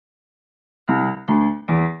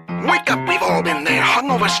Wake up, we've all been there.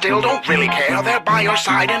 Hungover still, don't really care. They're by your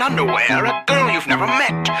side in underwear, a girl you've never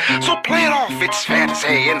met. So play it off, it's fair to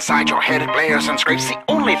say. Inside your head it blares and scrapes the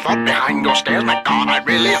only thought behind your stairs. My God, I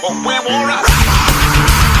really hope we wore a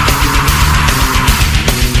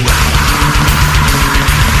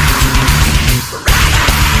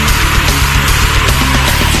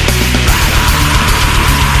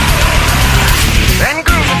Then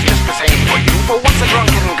girls, it's just the same for you. For what's a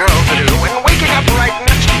drunken girl to do? And waking up right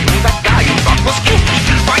next to you, that guy you thought was cute.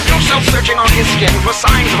 Find yourself searching on his skin for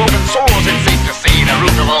signs of open sores. It's safe to see the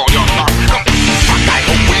root of all your thoughts. Fuck, I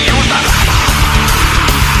hope we use that.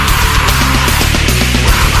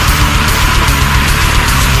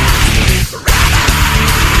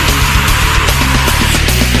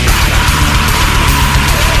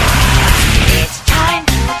 It's time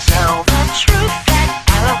to tell the truth that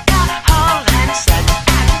alcohol and sex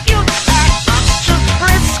and you are up to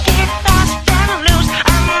risky, fast and loose,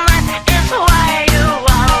 and that is why you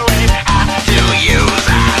always have to use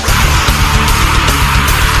that.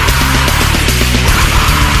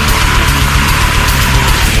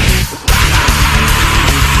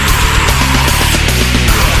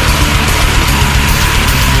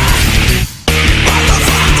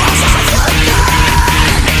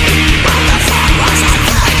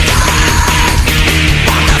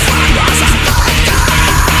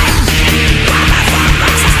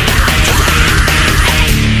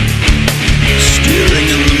 Staring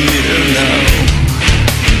in the mirror now,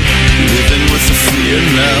 living with the fear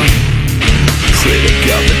now. Pray to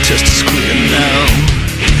God the test is clear now.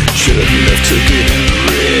 Should have left to get in the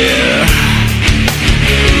rear.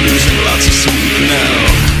 Losing lots of sleep now.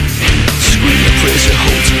 Scream the praise your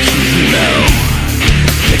hold to keep now.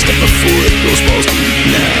 Next up before it goes balls deep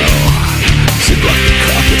now. Zip lock the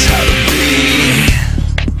carpets, how to be.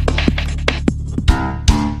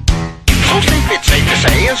 So safe, it's safe to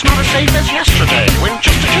say, it's not as safe as yesterday, when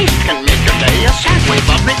just a taste can make your day a sad wave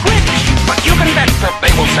of regret. But you can bet that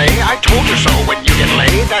they will say, I told you so when you get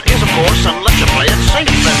laid. That is, of course, unless you play it safe,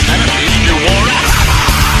 and then at least you wore it.